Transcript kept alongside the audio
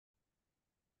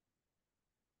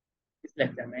इस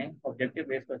लेक्चर में objective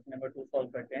based question number 2 solve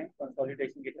करते हैं।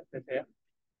 कंसोलिडेशन की तरफ से है।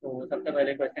 तो सबसे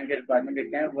पहले क्वेश्चन की रिक्वायरमेंट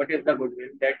देखते हैं। What is the goodwill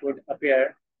that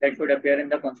should appear in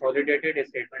the consolidated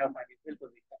statement of financial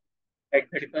position eight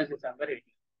 31 दिसंबर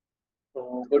 18।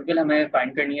 तो गुडविल हमें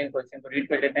फाइंड करनी है। क्वेश्चन को रीड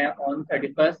कर लेते हैं। On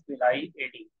 31 July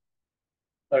 18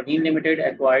 Parveen limited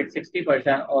acquired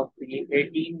 60% of the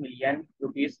 18 million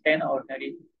rupees 10 ordinary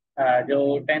जो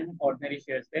 10 ऑर्डिनरी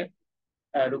शेयर्स थे।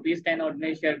 ₹10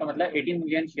 ऑर्डिनरी शेयर का मतलब 18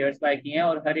 मिलियन शेयर्स बाय किए हैं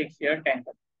और हर एक शेयर 10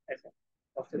 का ऐसे।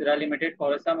 Of Sidra limited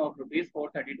for a some of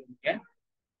 ₹432 million.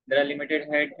 Sidra Limited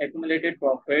had accumulated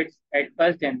profits at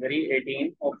 1st January 18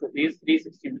 of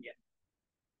 ₹360 million,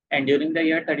 and during the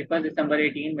year 31st December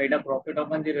 18 made a profit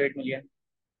of 108 million.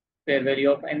 Fair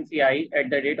value of NCI at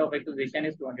the date of acquisition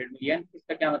is 200 million.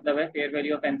 इसका क्या मतलब है? Fair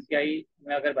value of NCI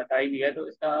में अगर बताई हुई है तो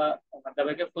इसका मतलब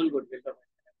है कि फुल गुडविल का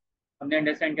हमने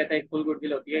अंडरस्टैंड किया था। एक फुल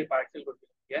गुडविल होती है, एक पार्शियल गुडविल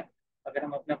होती है। अगर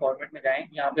हम अपने फॉर्मेट में जाएं,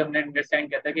 यहाँ पे हमने अंडरस्टैंड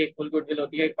किया था कि एक फुल गुडविल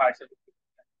होती है, एक पार्शियल गुडविल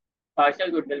होती है।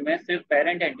 पार्शियल गुडविल में सिर्फ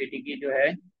पेरेंट एंटिटी की जो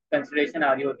है कंसिडरेशन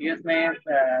आ रही होती है। उसमें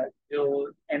जो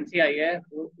एनसीआई है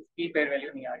वो उसकी फेयर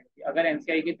वैल्यू नहीं आ रही होती। अगर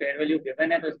एनसीआई की फेयर वैल्यू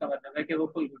गिवन है तो इसका मतलब है कि वो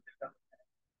फुल गुडविल का है।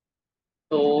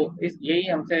 तो इस यही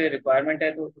हमसे रिक्वायरमेंट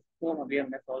है, तो उसको अभी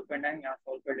हमने सॉल्व करना है। यहाँ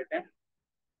सॉल्व कर लेते हैं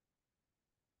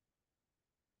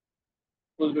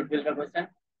फुल गुडविल का क्वेश्चन।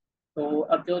 तो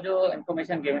अब जो जो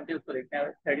इन्फॉर्मेशन गिवन थी उसको देखते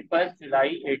हैं। 31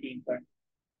 जुलाई 18 पर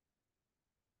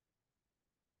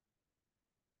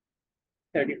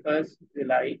 31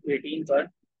 जुलाई 18 पर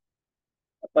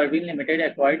Parveen limited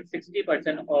acquired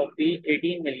 60% of the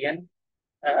 18 million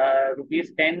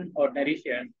 ₹10 ordinary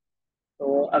share.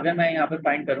 तो अगर मैं यहाँ पे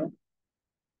फाइंड करूँ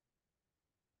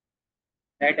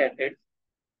net assets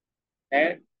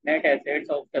net assets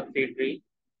of subsidiary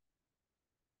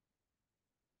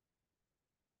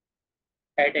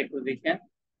at acquisition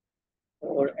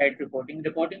और एट रिपोर्टिंग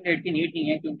डेट की नीड नहीं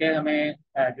है, क्योंकि हमें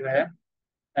जो है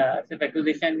सिर्फ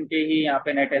एक्विजिशन के ही यहाँ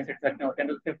पे नेट एसेट्स रखने होते हैं।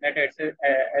 तो सिर्फ नेट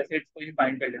एसेट्स को ही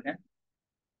फाइंड कर लेते हैं।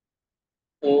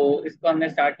 तो इसको हमने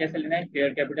स्टार्ट कैसे लेना है?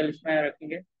 शेयर कैपिटल इसमें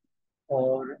रखेंगे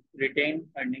और रिटेन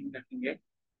अर्निंग रखेंगे।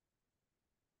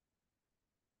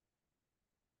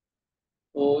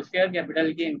 तो शेयर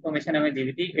कैपिटल की इंफॉर्मेशन हमें दी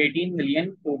हुई थी। 18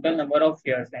 million total number of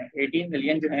shares हैं। 18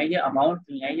 मिलियन जो है ये अमाउंट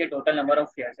नहीं है, ये टोटल नंबर ऑफ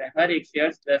शेयर्स है। हर एक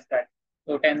शेयर 10 का है,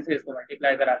 तो 10 से इसको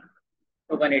मल्टीप्लाई करा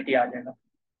तो 180 आ जाएगा।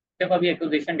 सिर्फ अभी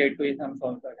एक्विजिशन डेट को ही हम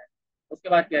सॉल्व कर रहे हैं। उसके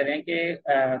बाद कह रहे हैं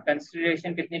कि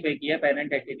कंसिडरेशन कितनी पे की है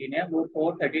पेरेंट एंटिटी ने? वो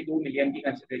 432 मिलियन की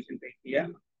कंसिडरेशन पे की है।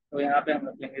 तो यहाँ पे हम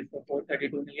रख लेंगे इसको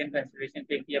 432 मिलियन कंसिडरेशन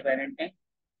पे किया पेरेंट ने।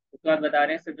 उसके बाद बता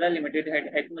रहे हैं Sidra limited had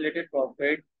accumulated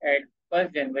profit eight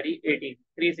 1 January 18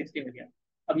 360 million.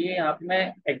 अब ये यहाँ पे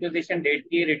मैं एक्विजिशन डेट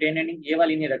की रिटेन अर्निंग ये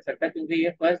वाली नहीं रख सकता, क्योंकि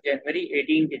ये 1 जनवरी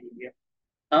 18 के लिए।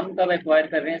 हम कब एक्वायर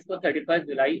कर रहे हैं इसको? 31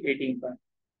 जुलाई 18 पर।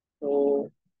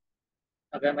 तो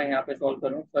अगर मैं यहाँ पे सॉल्व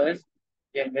करूँ 1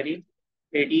 जनवरी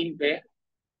 18 पे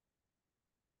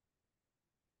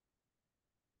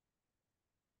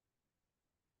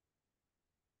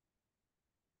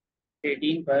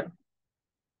 18 पर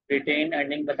रिटेन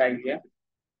अर्निंग बताई है।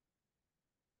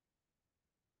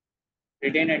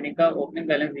 रिटेन अर्निंग का ओपनिंग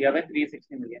बैलेंस दिया हुआ है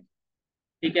 360 मिलियन।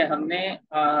 ठीक है, हमने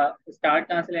स्टार्ट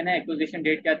कहाँ से लेना है? एक्विजिशन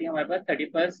डेट क्या थी हमारे पास?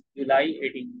 31 जुलाई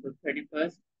 18। तो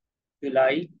 31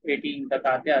 जुलाई 18 तक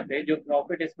आते आते जो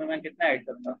प्रॉफिट इसमें मैं कितना ऐड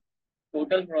करूंगा?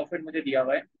 टोटल प्रॉफिट मुझे दिया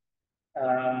हुआ है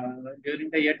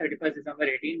during the year 31 December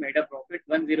 18 made a profit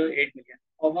 108 million.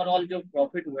 Overall जो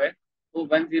प्रॉफिट हुआ है वो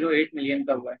 108 मिलियन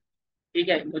का हुआ है। ठीक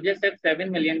है, मुझे सिर्फ 7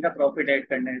 मिलियन का प्रॉफिट ऐड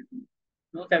करना है इसमें।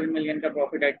 नो 7 मिलियन का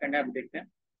प्रॉफिट ऐड करना है। अब देखते हैं।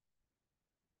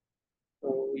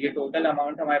 तो ये टोटल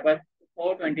अमाउंट हमारे पास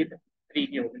 423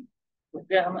 की हो गई।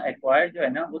 उससे हम एक्वायर जो है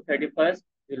ना वो 31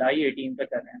 जुलाई 18 पे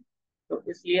कर रहे हैं। तो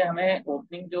इसलिए हमें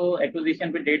ओपनिंग जो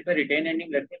एक्विजिशन पे डेट पे रिटेन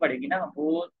एंडिंग रखनी पड़ेगी ना,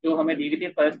 वो जो हमें दी गई थी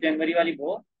 1 जनवरी वाली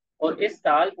वो। और इस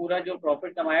साल पूरा जो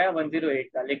प्रॉफिट कमाया 108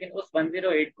 का, लेकिन उस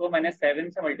 108 को मैंने 7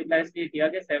 से मल्टीप्लाई इसलिए किया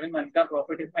कि 7 मंथ का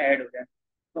प्रॉफिट इसमें ऐड हो जाए।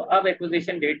 तो अब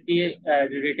एक्विजिशन डेट की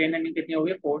रिटेन एंडिंग कितनी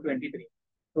होगी? 423।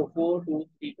 तो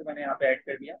 423 को मैंने यहाँ पे ऐड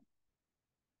कर दिया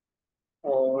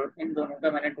और इन दोनों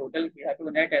का मैंने टोटल किया तो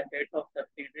net assets of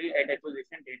subsidiary at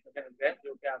acquisition date मुझे मिल गया,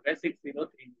 जो कि आ गया 603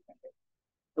 मिलियन।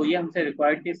 तो ये हमसे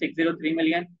रिक्वायर्ड थी 603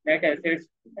 million net assets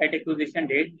at acquisition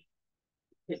date.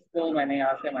 इसको मैंने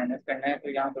यहाँ से माइनस करना है, तो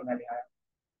यहाँ तो मैंने आया।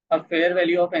 अब fair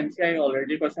value of NCI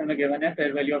already question में गिवन है।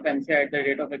 Fair value of NCI at the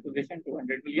date of acquisition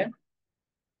 200 million.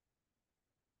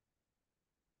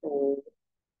 तो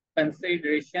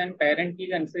कंसिडरेशन पेरेंट की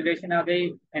कंसिडरेशन आ गई,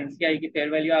 एनसीआई की फेयर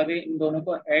वैल्यू आ गई, इन दोनों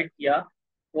को ऐड किया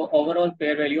वो overall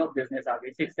fair value of business आ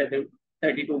गई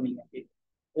 632 मिलियन की।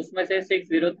 उसमें से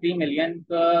 603 मिलियन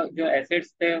का जो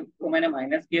एसेट्स थे वो मैंने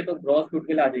माइनस किए, तो ग्रॉस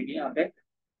गुडविल आ जाएगी यहाँ पे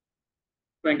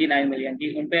 29 मिलियन की।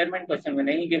 इम्पेयरमेंट क्वेश्चन में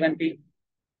नहीं गिवन थी,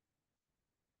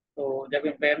 तो जब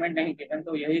इम्पेयरमेंट नहीं गिवन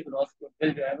तो यही ग्रॉस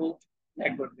गुडविल जो है वो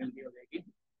नेट गुडविल की हो जाएगी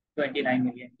 29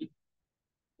 मिलियन की।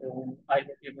 तो आई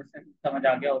होप ये क्वेश्चन समझ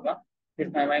आ गया होगा।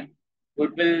 इसमें हमें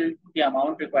गुडविल की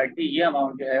अमाउंट रिक्वायर्ड थी, ये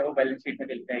अमाउंट जो है वो बैलेंस शीट में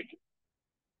दिख जाएगी।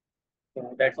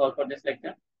 तो that's all for this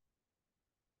lecture.